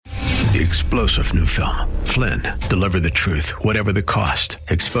The explosive new film, Flynn, deliver the truth, whatever the cost,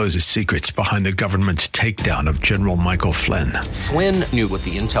 exposes secrets behind the government's takedown of General Michael Flynn. Flynn knew what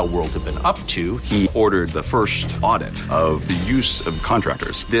the intel world had been up to. He ordered the first audit of the use of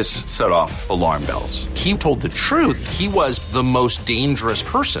contractors. This set off alarm bells. He told the truth. He was the most dangerous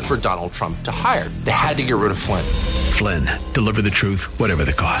person for Donald Trump to hire. They had to get rid of Flynn. Flynn, deliver the truth, whatever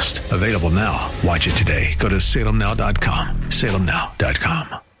the cost. Available now. Watch it today. Go to salemnow.com.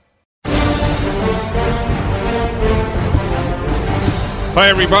 salemnow.com. Hi,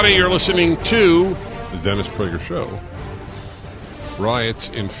 everybody. You're listening to the Dennis Prager Show. Riots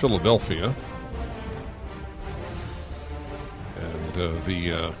in Philadelphia. And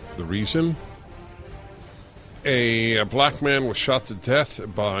the reason? A black man was shot to death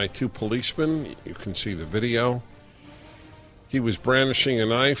by two policemen. You can see the video. He was brandishing a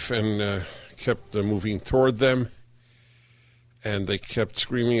knife and kept moving toward them. And they kept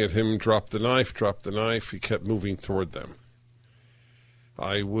screaming at him, drop the knife, drop the knife. He kept moving toward them.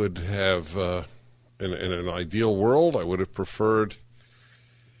 I would have, in an ideal world, I would have preferred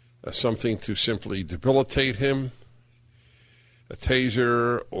something to simply debilitate him, a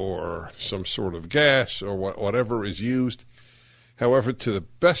taser or some sort of gas or whatever is used. However, to the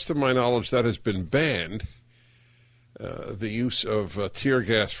best of my knowledge, that has been banned. The use of tear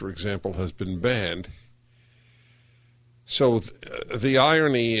gas, for example, has been banned. So the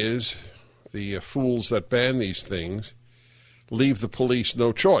irony is the fools that ban these things leave the police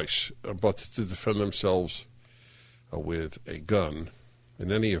no choice but to defend themselves with a gun.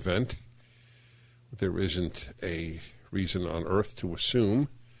 In any event, there isn't a reason on earth to assume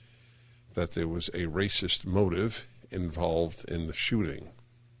that there was a racist motive involved in the shooting.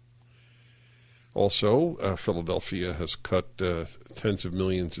 Also, Philadelphia has cut tens of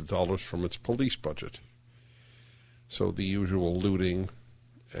millions of dollars from its police budget. So the usual looting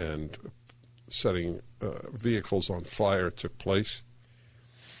and setting vehicles on fire took place.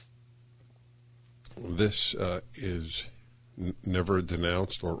 This is never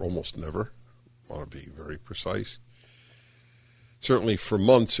denounced, or almost never. I want to be very precise. Certainly for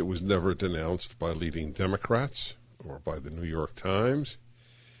months it was never denounced by leading Democrats or by the New York Times,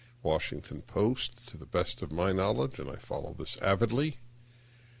 Washington Post, to the best of my knowledge, and I follow this avidly.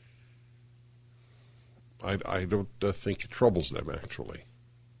 I don't think it troubles them, actually.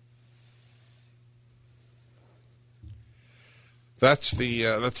 That's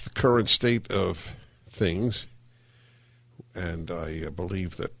the current state of things, and I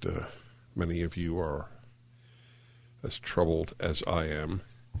believe that many of you are as troubled as I am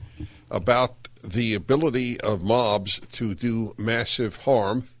about the ability of mobs to do massive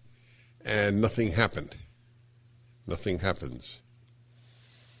harm, and nothing happened. Nothing happens.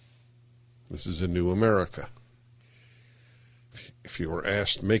 This is a new America. If you were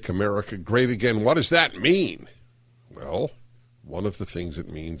asked, make America great again, what does that mean? Well, one of the things it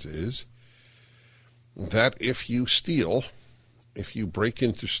means is that if you steal, if you break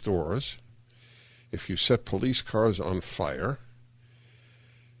into stores, if you set police cars on fire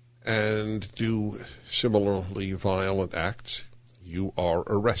and do similarly violent acts, you are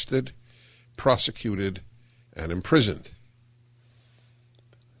arrested, prosecuted, and imprisoned.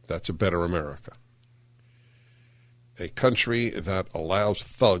 That's a better America. A country that allows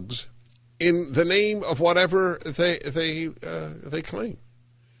thugs, in the name of whatever they claim,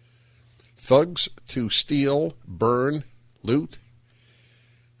 thugs to steal, burn, loot.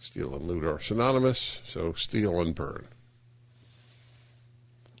 Steal and loot are synonymous, so steal and burn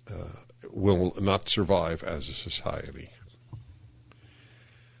will not survive as a society.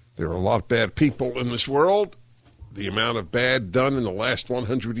 There are a lot of bad people in this world. The amount of bad done in the last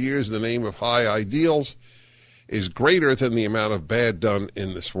 100 years in the name of high ideals is greater than the amount of bad done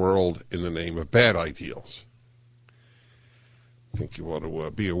in this world in the name of bad ideals. I think you ought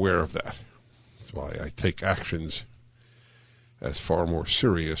to be aware of that. That's why I take actions as far more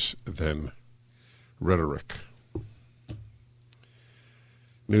serious than rhetoric.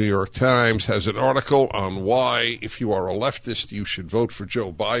 New York Times has an article on why, if you are a leftist, you should vote for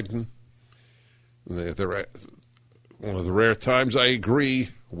Joe Biden. One of the rare times I agree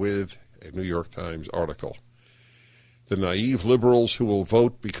with a New York Times article. The naive liberals who will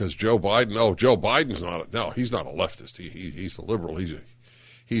vote because Joe Biden's not. No, he's not a leftist. He's a liberal.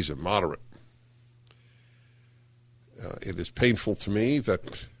 He's a moderate. It is painful to me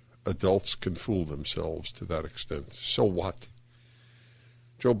that adults can fool themselves to that extent. So what?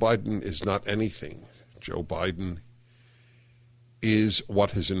 Joe Biden is not anything. Joe Biden is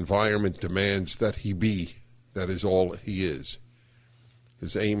what his environment demands that he be. That is all he is.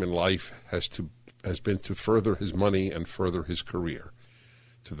 His aim in life has been to further his money and further his career.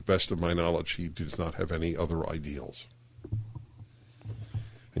 To the best of my knowledge, he does not have any other ideals.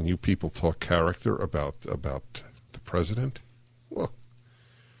 And you people talk character about the president? Well,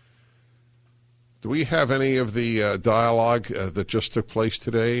 do we have any of the dialogue that just took place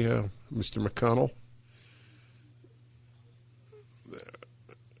today, Mr. McConnell?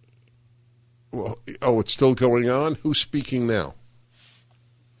 Well, it's still going on? Who's speaking now?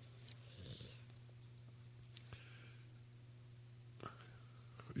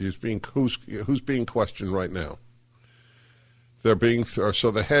 Who's being questioned right now? They're being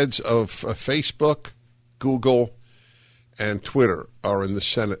so the heads of Facebook, Google, and Twitter are in the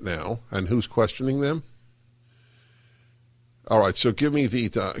Senate now, and who's questioning them? All right, so give me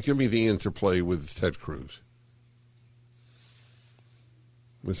the interplay with Ted Cruz.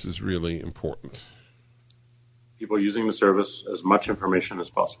 This is really important. People using the service as much information as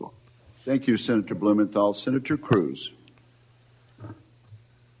possible. Thank you, Senator Blumenthal. Senator Cruz.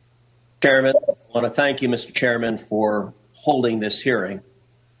 Chairman, I want to thank you, Mr. Chairman, for holding this hearing.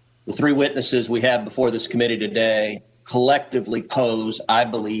 The three witnesses we have before this committee today collectively pose, I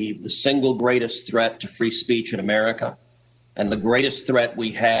believe, the single greatest threat to free speech in America and the greatest threat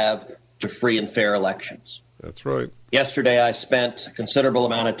we have to free and fair elections. That's right. Yesterday, I spent a considerable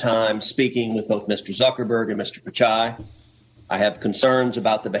amount of time speaking with both Mr. Zuckerberg and Mr. Pichai. I have concerns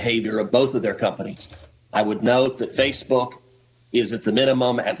about the behavior of both of their companies. I would note that Facebook is at the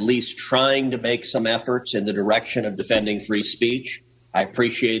minimum at least trying to make some efforts in the direction of defending free speech. I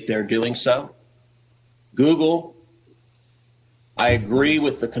appreciate their doing so. Google, I agree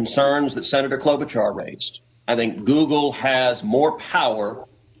with the concerns that Senator Klobuchar raised. I think Google has more power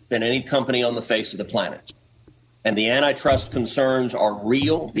than any company on the face of the planet. And the antitrust concerns are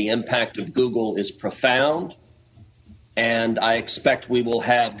real. The impact of Google is profound. And I expect we will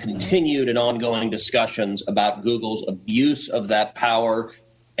have continued and ongoing discussions about Google's abuse of that power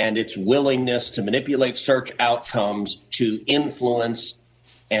and its willingness to manipulate search outcomes to influence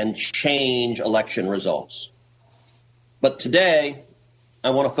and change election results. But today,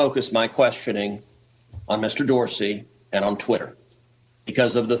 I want to focus my questioning on Mr. Dorsey and on Twitter.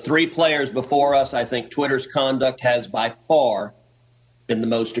 Because of the three players before us, I think Twitter's conduct has by far been the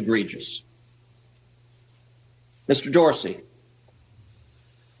most egregious. Mr. Dorsey,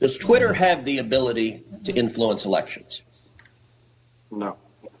 does Twitter have the ability to influence elections? No.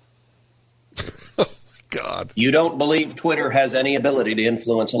 God. You don't believe Twitter has any ability to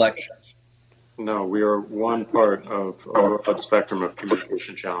influence elections? No, we are one part of a broad spectrum of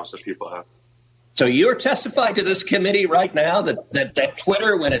communication channels that people have. So you're testifying to this committee right now that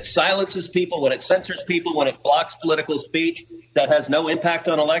Twitter, when it silences people, when it censors people, when it blocks political speech, that has no impact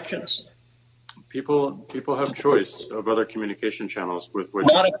on elections? People have choice of other communication channels with which...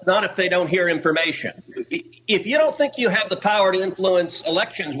 Not if they don't hear information. If you don't think you have the power to influence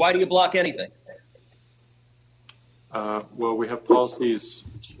elections, why do you block anything? Well, we have policies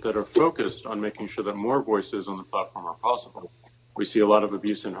that are focused on making sure that more voices on the platform are possible. We see a lot of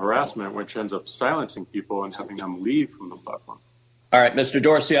abuse and harassment, which ends up silencing people and having them leave from the platform. All right, Mr.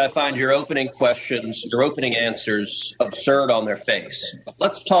 Dorsey, I find your opening questions, your opening answers absurd on their face.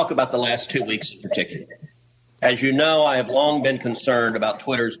 Let's talk about the last 2 weeks in particular. As you know, I have long been concerned about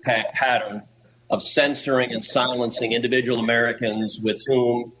Twitter's pattern of censoring and silencing individual Americans with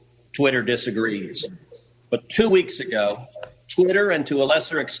whom Twitter disagrees. But 2 weeks ago, Twitter, and to a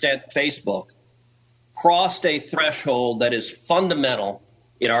lesser extent Facebook, crossed a threshold that is fundamental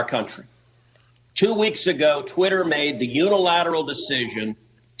in our country. 2 weeks ago, Twitter made the unilateral decision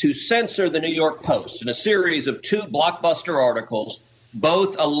to censor the New York Post in a series of 2 blockbuster articles,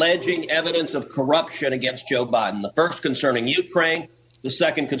 both alleging evidence of corruption against Joe Biden, the first concerning Ukraine, the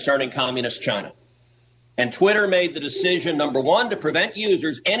second concerning communist China. And Twitter made the decision, number one, to prevent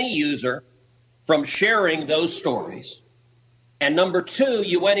any user, from sharing those stories. And number two,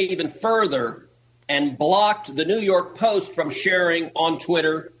 you went even further and blocked the New York Post from sharing on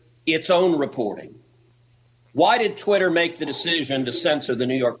Twitter its own reporting. Why did Twitter make the decision to censor the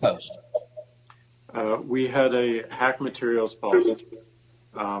New York Post? We had a hack materials policy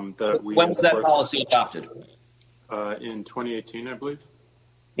that we... When was that policy adopted? In 2018, I believe.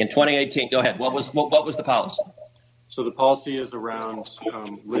 In 2018. Go ahead. What was the policy? So the policy is around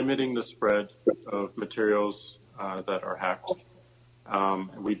limiting the spread of materials that are hacked.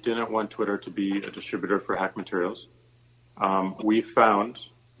 We didn't want Twitter to be a distributor for hacked materials. We found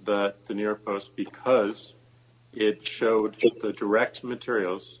that the New York Post, because it showed the direct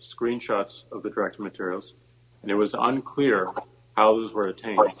materials, screenshots of the direct materials, and it was unclear how those were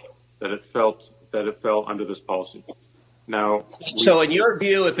attained, that it fell under this policy. Now, so in your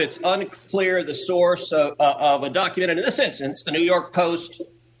view, if it's unclear the source of a document, and in this instance, the New York Post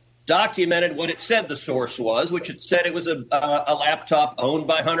documented what it said the source was, which it said it was a laptop owned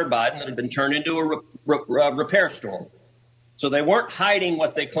by Hunter Biden that had been turned into a repair store. So they weren't hiding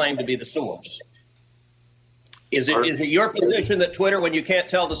what they claimed to be the source. Is it your position that Twitter, when you can't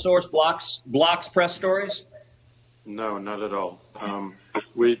tell the source, blocks press stories? No, not at all.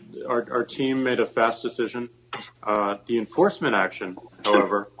 Our team made a fast decision. The enforcement action,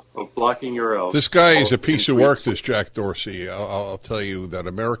 however, of blocking URLs. This guy is a piece of work, this Jack Dorsey. I'll tell you that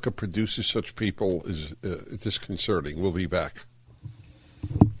America produces such people is disconcerting. We'll be back.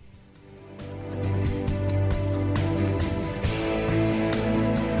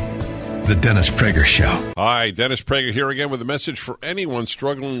 The Dennis Prager Show. Hi, Dennis Prager here again with a message for anyone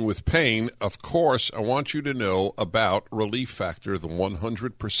struggling with pain. Of course, I want you to know about Relief Factor, the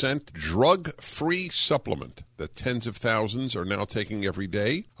 100% drug-free supplement that tens of thousands are now taking every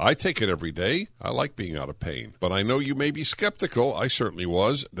day. I take it every day. I like being out of pain. But I know you may be skeptical. I certainly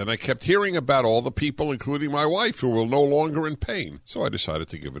was. Then I kept hearing about all the people, including my wife, who were no longer in pain. So I decided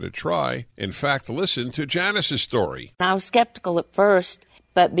to give it a try. In fact, listen to Janice's story. I was skeptical at first.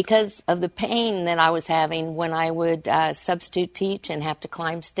 But because of the pain that I was having when I would substitute teach and have to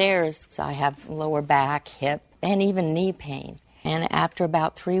climb stairs, so I have lower back, hip, and even knee pain. And after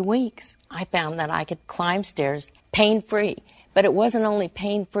about 3 weeks, I found that I could climb stairs pain-free. But it wasn't only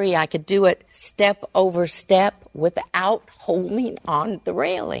pain-free. I could do it step over step without holding on the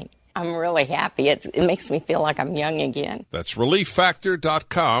railing. I'm really happy. It makes me feel like I'm young again. That's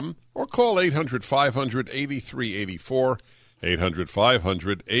ReliefFactor.com or call 800-500-8384.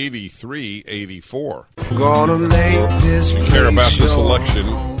 800-500-8384. Gonna make this if you care about this election,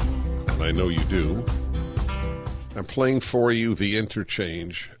 and I know you do, I'm playing for you the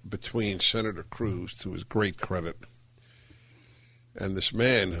interchange between Senator Cruz, to his great credit, and this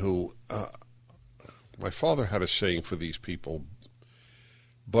man who, my father had a saying for these people,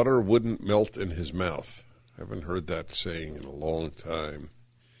 butter wouldn't melt in his mouth. I haven't heard that saying in a long time.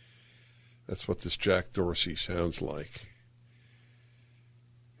 That's what this Jack Dorsey sounds like.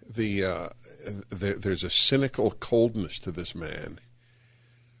 There's a cynical coldness to this man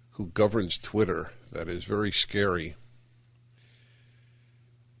who governs Twitter that is very scary.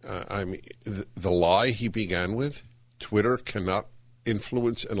 I mean, the lie he began with, Twitter cannot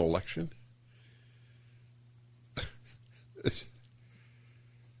influence an election.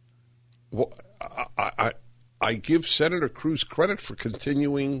 Well, I give Senator Cruz credit for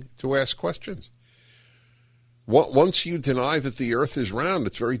continuing to ask questions. Once you deny that the earth is round,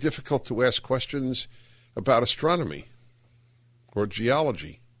 it's very difficult to ask questions about astronomy or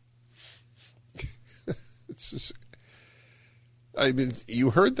geology. It's just, I mean,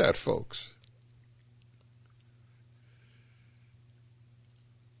 you heard that, folks.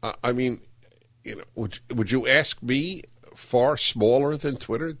 I mean, you know, would you ask me, far smaller than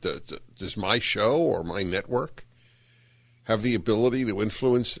Twitter, does my show or my network have the ability to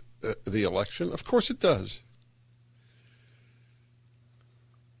influence the election? Of course it does.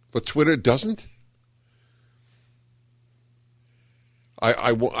 But Twitter doesn't?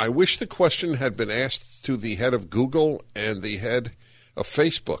 I wish the question had been asked to the head of Google and the head of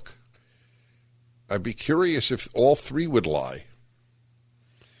Facebook. I'd be curious if all three would lie.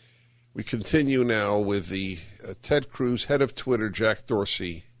 We continue now with the Ted Cruz, head of Twitter, Jack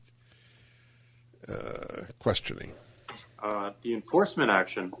Dorsey, questioning. The enforcement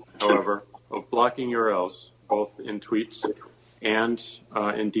action, however, of blocking URLs, both in tweets and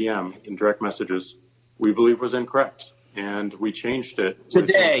in DM, in direct messages, we believe was incorrect. And we changed it.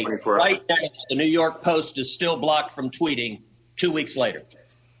 Today, right now, the New York Post is still blocked from tweeting 2 weeks later.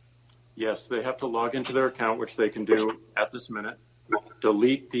 Yes, they have to log into their account, which they can do at this minute,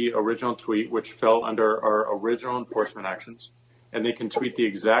 delete the original tweet, which fell under our original enforcement actions, and they can tweet the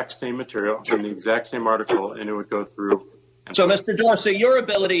exact same material in the exact same article, and it would go through. So, Mr. Dorsey, your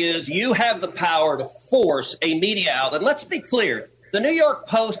ability is you have the power to force a media outlet. Let's be clear. The New York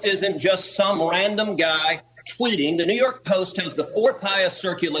Post isn't just some random guy tweeting. The New York Post has the fourth highest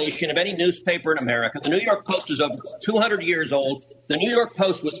circulation of any newspaper in America. The New York Post is over 200 years old. The New York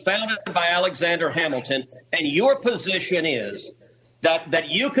Post was founded by Alexander Hamilton. And your position is that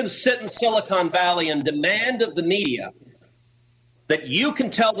you can sit in Silicon Valley and demand of the media that you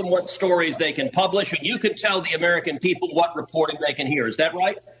can tell them what stories they can publish, and you can tell the American people what reporting they can hear. Is that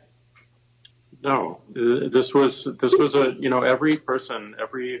right? No, this was a, every person,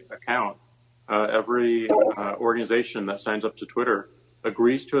 every account, every organization that signs up to Twitter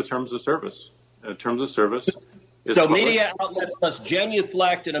agrees to a terms of service. Terms of service is so published. Media outlets must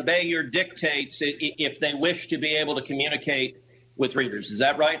genuflect and obey your dictates if they wish to be able to communicate with readers. Is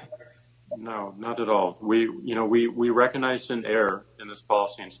that right? No, not at all. We recognized an error in this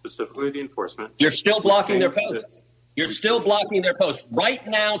policy, and specifically the enforcement. You're still blocking their posts. You're still blocking their posts. Right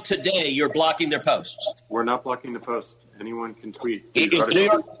now, today, you're blocking their posts. We're not blocking the post. Anyone can tweet. Can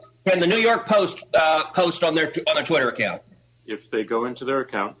the New York Post post on their Twitter account? If they go into their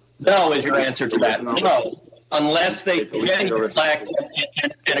account. No is your answer to that. No, unless they genuflect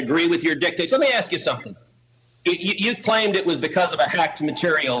and agree with your dictates. Let me ask you something. You claimed it was because of a hacked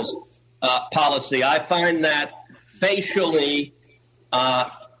materials policy. I find that facially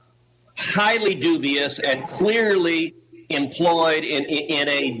highly dubious and clearly employed in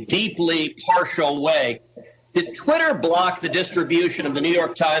a deeply partial way. Did Twitter block the distribution of the New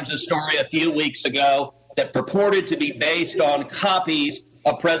York Times' story a few weeks ago that purported to be based on copies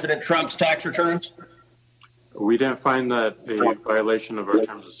of President Trump's tax returns? We didn't find that a violation of our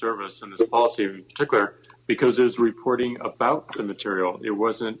terms of service in this policy in particular because it was reporting about the material. It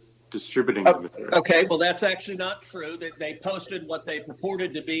wasn't distributing the material. Okay, well, that's actually not true. They posted what they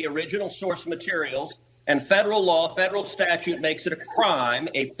purported to be original source materials, and federal law, federal statute makes it a crime,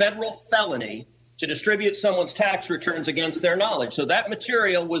 a federal felony, to distribute someone's tax returns against their knowledge. So that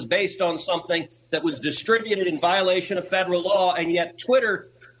material was based on something that was distributed in violation of federal law, and yet Twitter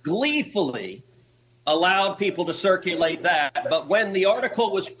gleefully allowed people to circulate that. But when the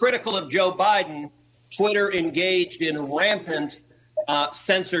article was critical of Joe Biden, Twitter engaged in rampant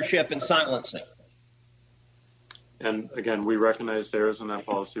censorship and silencing. And again, we recognized errors in that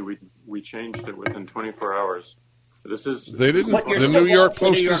policy. We changed it within 24 hours. This is they didn't. The New York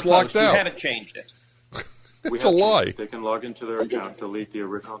Post is locked out. You haven't changed it. It's a lie. They can log into their account, delete the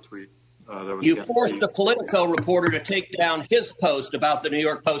original tweet. You forced the Politico reporter to take down his post about the New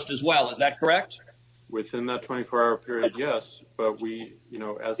York Post as well. Is that correct? Within that 24-hour period, yes. But we,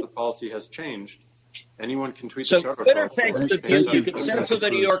 as the policy has changed, anyone can tweet. So Twitter takes the view you can censor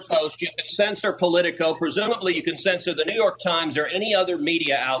the New York Post, you can censor Politico, presumably you can censor the New York Times or any other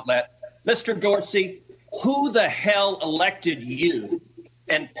media outlet. Mr. Dorsey, who the hell elected you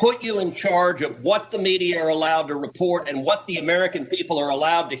and put you in charge of what the media are allowed to report and what the American people are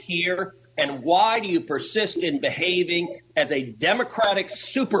allowed to hear? And why do you persist in behaving as a Democratic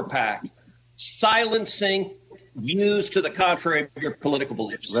super PAC, silencing views to the contrary of your political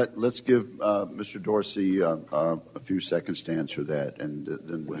beliefs? Let's give Mr. Dorsey a few seconds to answer that, and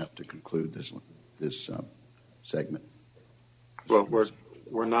then we'll have to conclude this segment. Well,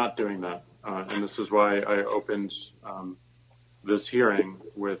 we're not doing that, and this is why I opened this hearing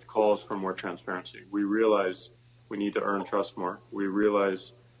with calls for more transparency. We realize we need to earn trust more. We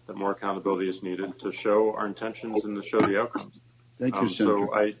realize that more accountability is needed to show our intentions and to show the outcomes. Thank you, Senator.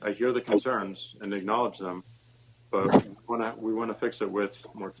 So I hear the concerns and acknowledge them, but we want to fix it with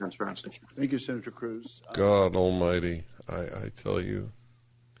more transparency. Thank you, Senator Cruz. God Almighty, I tell you.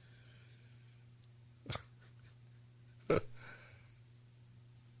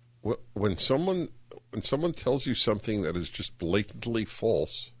 When someone tells you something that is just blatantly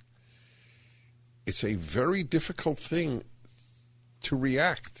false, it's a very difficult thing to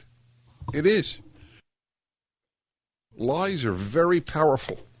react. It is. Lies are very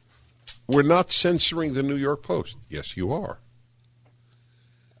powerful. We're not censoring the New York Post. Yes, you are.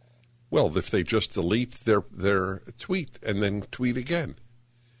 Well, if they just delete their tweet and then tweet again.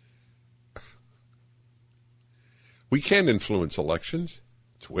 We can't influence elections.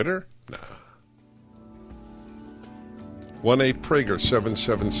 Twitter? Nah.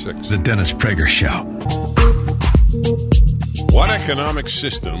 1-8-PRAGER-776. The Dennis Prager Show. What economic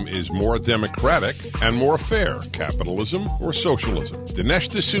system is more democratic and more fair, capitalism or socialism? Dinesh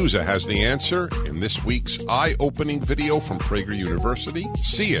D'Souza has the answer in this week's eye-opening video from Prager University.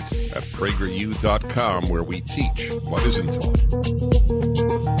 See it at prageru.com, where we teach what isn't taught.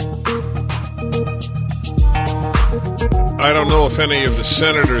 I don't know if any of the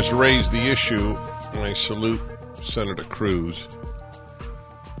senators raised the issue, and I salute Senator Cruz.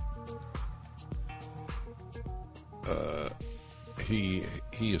 He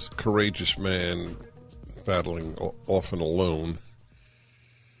is a courageous man, battling often alone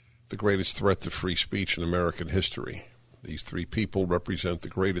the greatest threat to free speech in American history. These three people represent the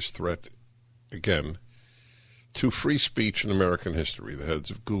greatest threat, again, to free speech in American history, the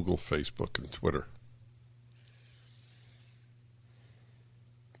heads of Google, Facebook, and Twitter.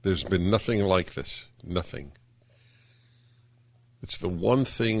 There's been nothing like this. Nothing. It's the one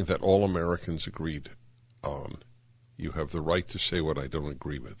thing that all Americans agreed on. You have the right to say what I don't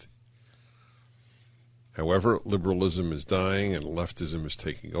agree with. However, liberalism is dying and leftism is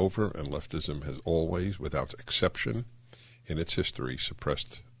taking over, and leftism has always, without exception, in its history,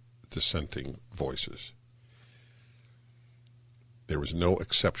 suppressed dissenting voices. There was no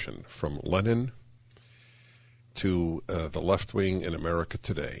exception from Lenin to the left wing in America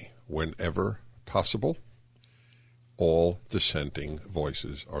today. Whenever possible, all dissenting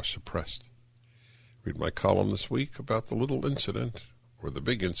voices are suppressed. Read my column this week about the little incident, or the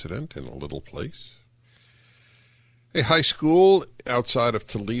big incident, in a little place. A high school outside of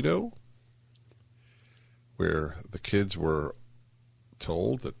Toledo, where the kids were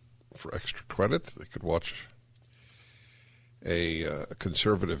told that for extra credit they could watch a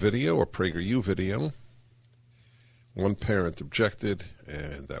conservative video, a PragerU video. One parent objected,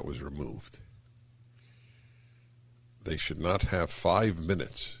 and that was removed. They should not have 5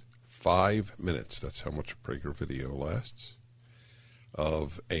 minutes. 5 minutes, that's how much a Prager video lasts,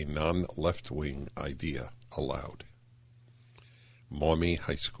 of a non-left-wing idea allowed. Maumee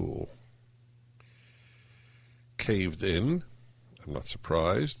High School caved in. I'm not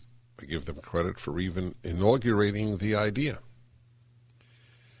surprised. I give them credit for even inaugurating the idea.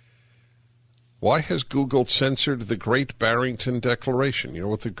 Why has Google censored the Great Barrington Declaration? You know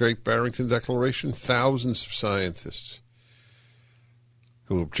what the Great Barrington Declaration? Thousands of scientists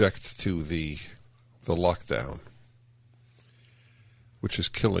who object to the lockdown, which is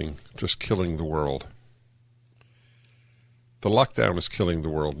just killing the world. The lockdown is killing the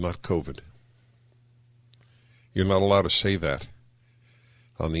world, not COVID. You're not allowed to say that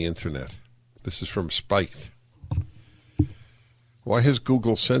on the internet. This is from Spiked. Why has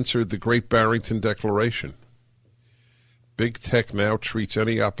Google censored the Great Barrington Declaration? Big Tech now treats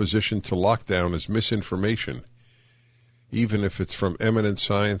any opposition to lockdown as misinformation, even if it's from eminent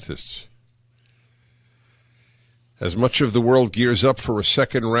scientists. As much of the world gears up for a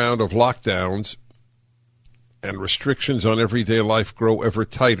second round of lockdowns and restrictions on everyday life grow ever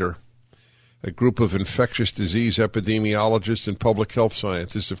tighter, a group of infectious disease epidemiologists and public health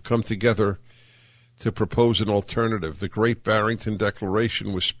scientists have come together to propose an alternative. The Great Barrington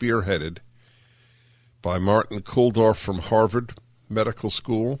Declaration was spearheaded by Martin Kulldorff from Harvard Medical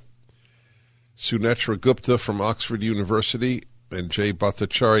School, Sunetra Gupta from Oxford University, and Jay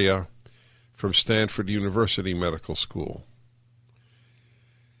Bhattacharya from Stanford University Medical School.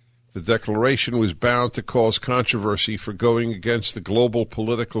 The declaration was bound to cause controversy for going against the global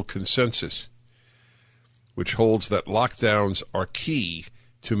political consensus, which holds that lockdowns are key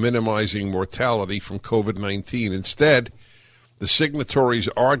to minimizing mortality from COVID-19. Instead, the signatories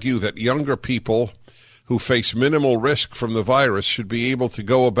argue that younger people who face minimal risk from the virus should be able to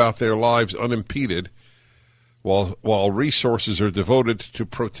go about their lives unimpeded, while resources are devoted to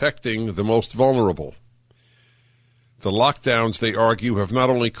protecting the most vulnerable. The lockdowns, they argue, have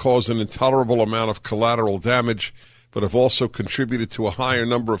not only caused an intolerable amount of collateral damage, but have also contributed to a higher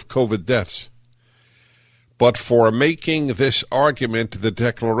number of COVID deaths. But for making this argument, the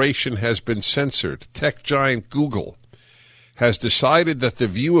declaration has been censored. Tech giant Google has decided that the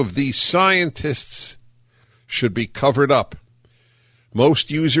view of these scientists should be covered up. Most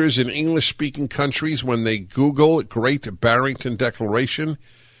users in English-speaking countries, when they Google Great Barrington Declaration,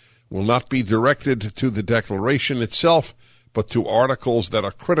 will not be directed to the declaration itself, but to articles that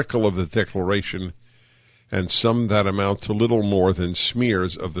are critical of the declaration, and some that amount to little more than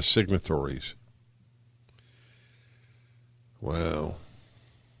smears of the signatories. Wow.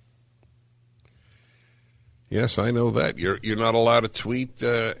 Yes, I know that. You're not allowed to tweet,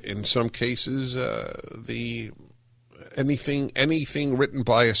 in some cases, anything written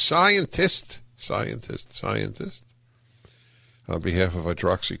by a scientist, on behalf of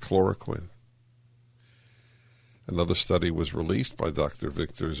hydroxychloroquine. Another study was released by Dr.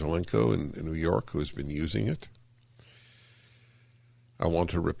 Viktor Zelenko in New York, who has been using it. I want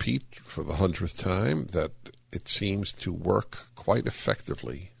to repeat for the 100th time that it seems to work quite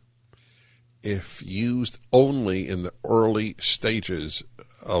effectively if used only in the early stages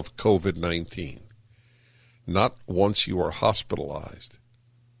of COVID-19, not once you are hospitalized.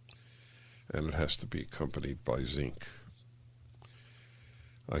 And it has to be accompanied by zinc.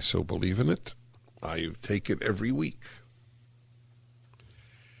 I so believe in it. I take it every week.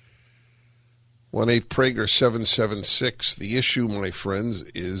 1-8-PRAGER-776. The issue, my friends,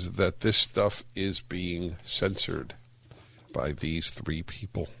 is that this stuff is being censored by these three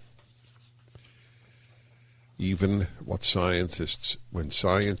people. Even when scientists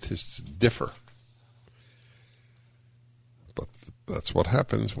differ. But that's what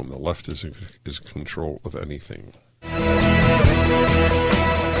happens when the left is in control of anything.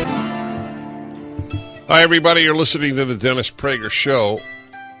 Hi, everybody. You're listening to the Dennis Prager Show.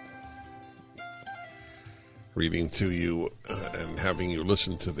 Reading to you and having you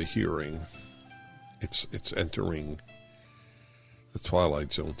listen to the hearing. It's entering the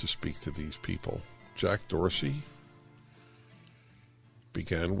twilight zone to speak to these people. Jack Dorsey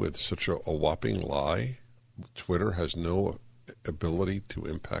began with such a whopping lie. Twitter has no ability to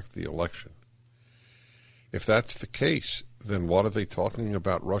impact the election. If that's the case, then what are they talking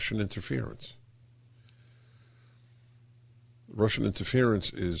about Russian interference? Russian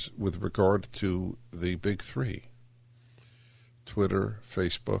interference is with regard to the big three: Twitter,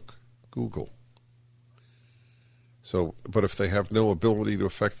 Facebook, Google. So, but if they have no ability to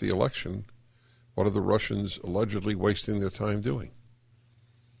affect the election, what are the Russians allegedly wasting their time doing?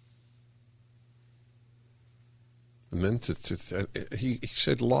 And then he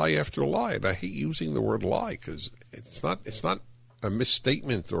said lie after lie, and I hate using the word lie because it's not a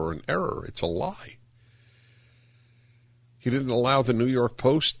misstatement or an error; it's a lie. He didn't allow the New York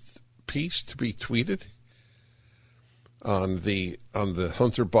Post piece to be tweeted on the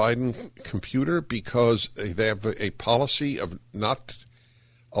Hunter Biden computer because they have a policy of not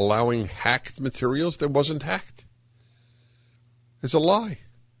allowing hacked materials. That wasn't hacked. It's a lie.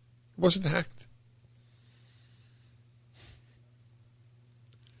 It wasn't hacked.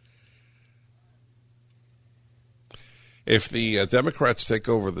 If the Democrats take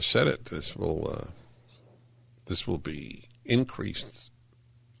over the Senate, this will be increased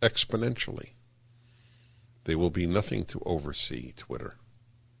exponentially. There will be nothing to oversee Twitter.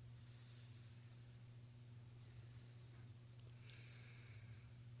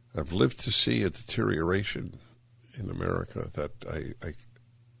 I've lived to see a deterioration in America that I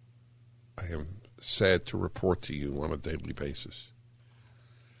am sad to report to you on a daily basis.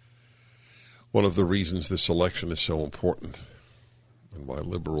 One of the reasons this election is so important and why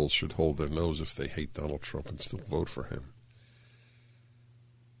liberals should hold their nose if they hate Donald Trump and still vote for him.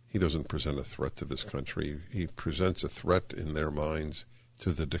 He doesn't present a threat to this country. He presents a threat in their minds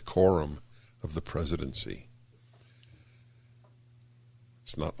to the decorum of the presidency.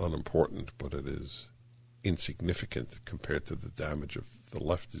 It's not unimportant, but it is insignificant compared to the damage the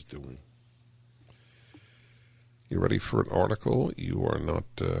left is doing. You ready for an article you are not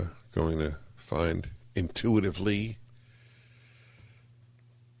going to find intuitively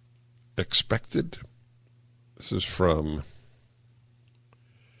expected? This is from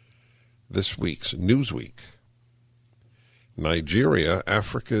this week's Newsweek. Nigeria,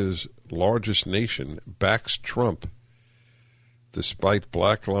 Africa's largest nation, backs Trump despite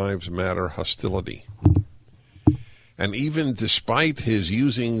Black Lives Matter hostility. And even despite his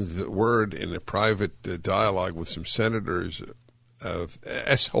using the word in a private dialogue with some senators of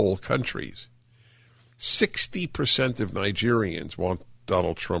S-hole countries, 60% of Nigerians want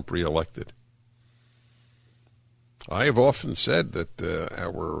Donald Trump reelected. I have often said that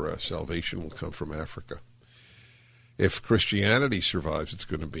our salvation will come from Africa. If Christianity survives, it's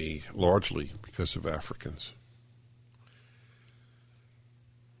going to be largely because of Africans.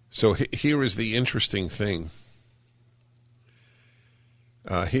 So here is the interesting thing.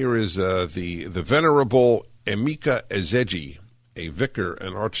 Here is the Venerable Emeka Ezeji, a vicar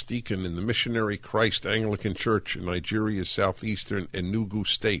and archdeacon in the Missionary Christ Anglican Church in Nigeria's southeastern Enugu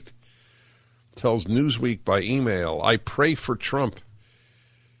state, tells Newsweek by email, "I pray for Trump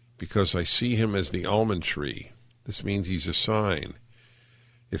because I see him as the almond tree. This means he's a sign.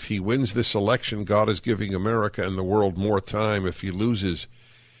 If he wins this election, God is giving America and the world more time. If he loses,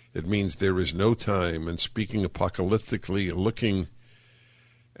 it means there is no time." And speaking apocalyptically, looking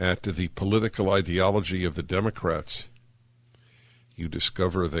at the political ideology of the Democrats, you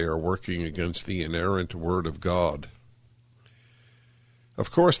discover they are working against the inerrant word of God. Of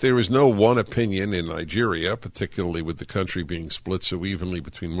course, there is no one opinion in Nigeria, particularly with the country being split so evenly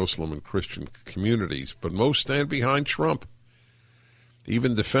between Muslim and Christian communities, but most stand behind Trump,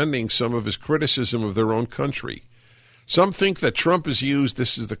 even defending some of his criticism of their own country. Some think that Trump has used,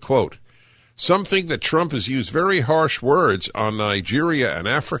 this is the quote, "Some think that Trump has used very harsh words on Nigeria and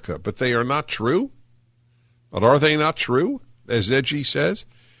Africa, but they are not true." But are they not true, as Ezeji says?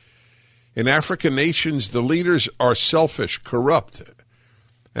 In African nations, the leaders are selfish, corrupt,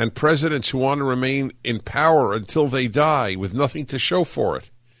 and presidents who want to remain in power until they die with nothing to show for it.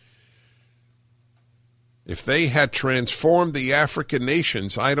 If they had transformed the African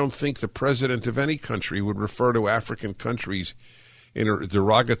nations, I don't think the president of any country would refer to African countries in a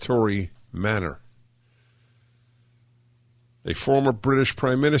derogatory manner. A former British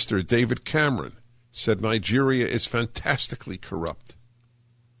Prime Minister, David Cameron, said Nigeria is fantastically corrupt.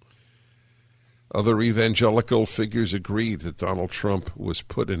 Other evangelical figures agreed that Donald Trump was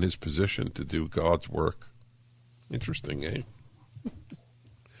put in his position to do God's work. Interesting, eh?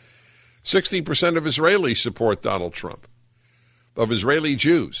 60% of Israelis support Donald Trump, of Israeli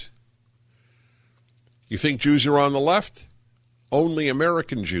Jews. You think Jews are on the left? Only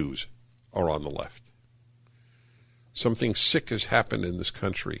American Jews are on the left. Something sick has happened in this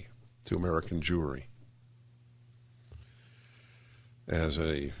country to American Jewry. As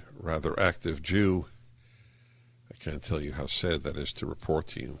a rather active Jew, I can't tell you how sad that is to report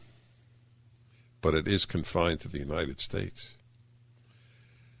to you. But it is confined to the United States.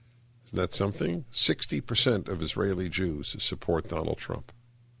 Isn't that something? 60% of Israeli Jews support Donald Trump.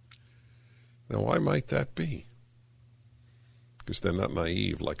 Now, why might that be? Because they're not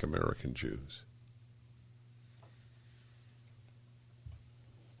naive like American Jews.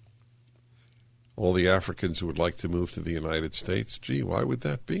 All the Africans who would like to move to the United States, gee, why would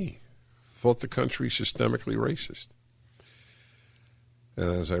that be? Thought the country systemically racist.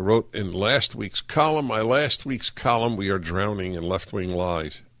 And as I wrote in last week's column, we are drowning in left-wing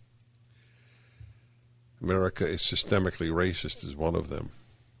lies. America is systemically racist is one of them.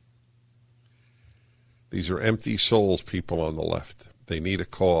 These are empty souls, people on the left. They need a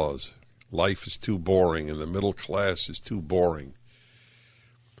cause. Life is too boring, and the middle class is too boring.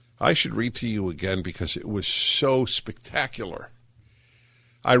 I should read to you again because it was so spectacular.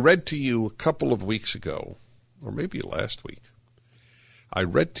 I read to you a couple of weeks ago, or maybe last week. I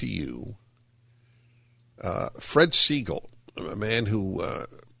read to you Fred Siegel, a man who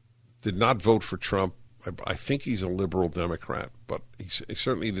did not vote for Trump. I think he's a liberal Democrat, but he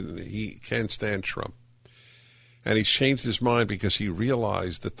certainly didn't. He can't stand Trump. And he's changed his mind because he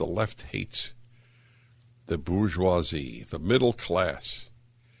realized that the left hates the bourgeoisie, the middle class.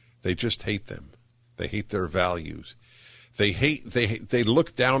 They just hate them. They hate their values. They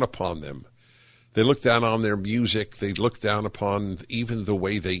look down upon them. They look down on their music. They look down upon even the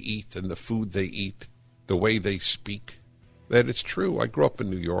way they eat and the food they eat, the way they speak. That it's true. I grew up in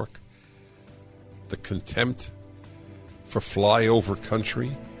New York. The contempt for flyover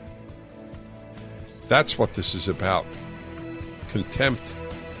country. That's what this is about. Contempt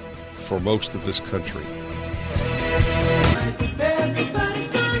for most of this country.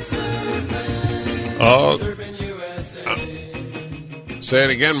 Say it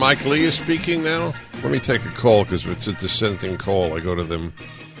again. Mike Lee is speaking now. Let me take a call because it's a dissenting call. I go to them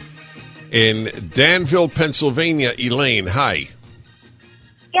in Danville, Pennsylvania. Elaine, hi.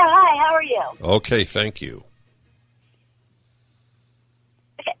 Yeah, hi. How are you? Okay, thank you.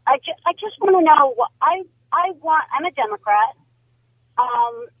 Okay, I just want to know what I'm a Democrat,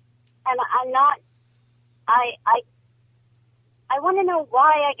 and I'm not. I want to know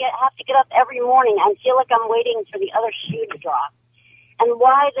why I have to get up every morning and feel like I'm waiting for the other shoe to drop, and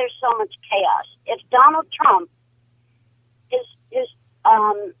why there's so much chaos. If Donald Trump is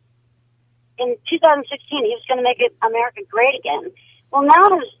in 2016 he was going to make America great again. Well,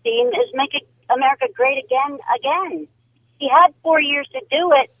 now his theme is make America great again. He had 4 years to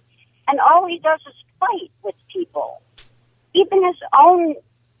do it, and all he does is fight with people. Even his own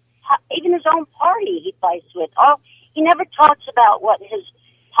party he fights with. He never talks about what his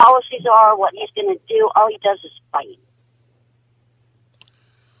policies are, what he's going to do. All he does is fight.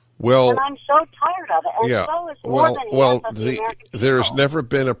 Well, and I'm so tired of it. And yeah. so is more than half of the American people. There's never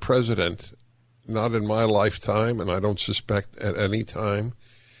been a president, not in my lifetime, and I don't suspect at any time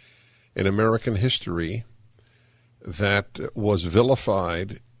in American history, that was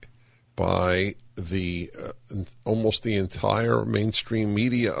vilified by the almost the entire mainstream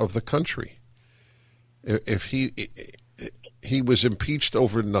media of the country. If he was impeached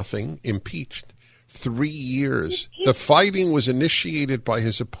over nothing, 3 years. The fighting was initiated by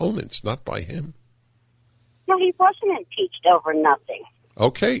his opponents, not by him. No, he wasn't impeached over nothing.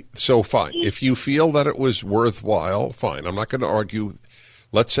 Okay, so fine. If you feel that it was worthwhile, fine. I'm not going to argue.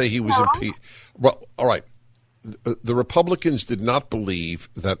 Let's say he was impeached. Well, all right. The Republicans did not believe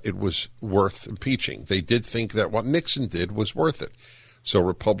that it was worth impeaching. They did think that what Nixon did was worth it. So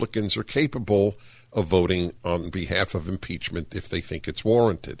Republicans are capable of voting on behalf of impeachment if they think it's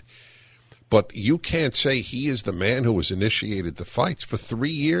warranted. But you can't say he is the man who has initiated the fights. For 3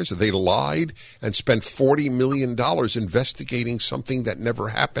 years, they lied and spent $40 million investigating something that never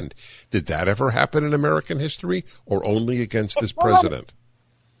happened. Did that ever happen in American history, or only against this president?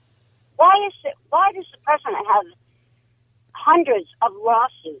 Why does the president have hundreds of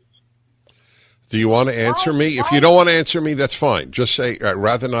lawsuits? Do you want to answer me? If you don't want to answer me, that's fine. Just say, I'd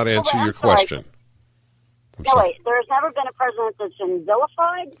rather not answer your question. Wait, there's never been a president that's been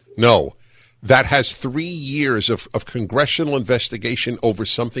vilified? No. That has 3 years of congressional investigation over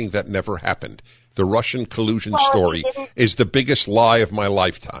something that never happened. The Russian collusion story is the biggest lie of my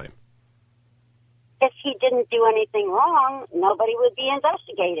lifetime. If he didn't do anything wrong, nobody would be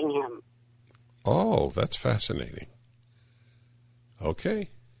investigating him. Oh, that's fascinating. Okay.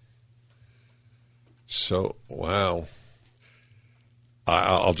 So, wow.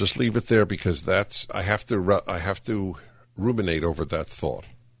 I'll just leave it there because I have to ruminate over that thought.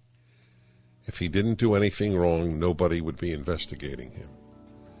 If he didn't do anything wrong, nobody would be investigating him.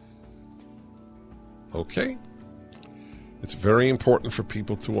 Okay? It's very important for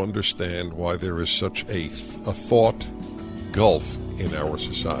people to understand why there is such a thought gulf in our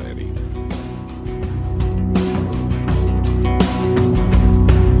society.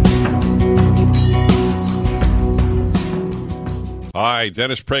 Hi,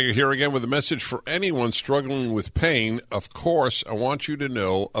 Dennis Prager here again with a message for anyone struggling with pain. Of course, I want you to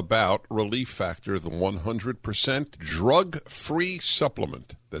know about Relief Factor, the 100% drug-free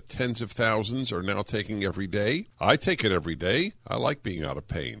supplement that tens of thousands are now taking every day. I take it every day. I like being out of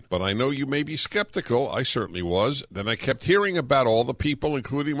pain. But I know you may be skeptical. I certainly was. Then I kept hearing about all the people,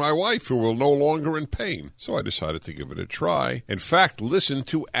 including my wife, who are no longer in pain. So I decided to give it a try. In fact, listen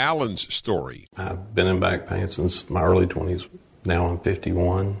to Alan's story. I've been in back pain since my early 20s. Now I'm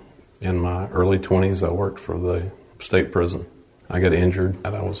 51. In my early 20s, I worked for the state prison. I got injured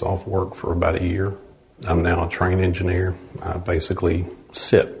and I was off work for about a year. I'm now a trained engineer. I basically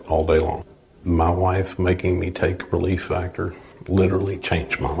sit all day long. My wife making me take Relief Factor literally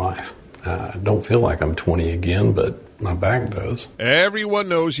changed my life. I don't feel like I'm 20 again, but my back does. Everyone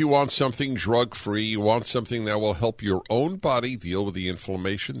knows you want something drug-free. You want something that will help your own body deal with the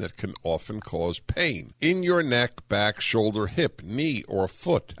inflammation that can often cause pain in your neck, back, shoulder, hip, knee, or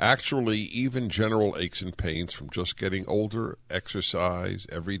foot. Actually, even general aches and pains from just getting older, exercise,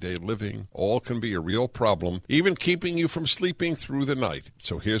 everyday living, all can be a real problem, even keeping you from sleeping through the night.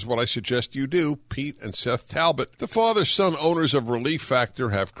 So here's what I suggest you do. Pete and Seth Talbot, the father-son owners of Relief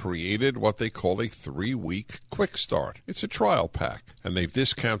Factor, have created what they call a 3-week quick start. It's a trial pack, and they've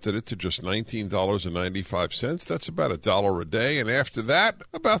discounted it to just $19.95. That's about $1 a day, and after that,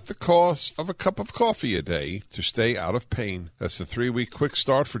 about the cost of a cup of coffee a day to stay out of pain. That's the 3-week quick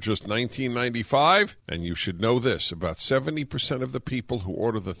start for just $19.95, and you should know this, about 70% of the people who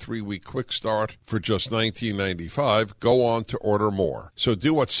order the 3-week quick start for just $19.95 go on to order more. So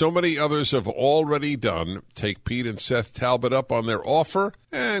do what so many others have already done. Take Pete and Seth Talbot up on their offer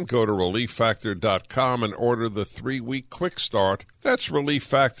and go to ReliefFactor.com and order the 3-week quick start. That's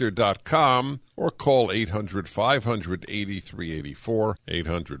ReliefFactor.com or call 800-500-8384,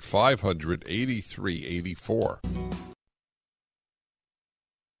 800-500-8384.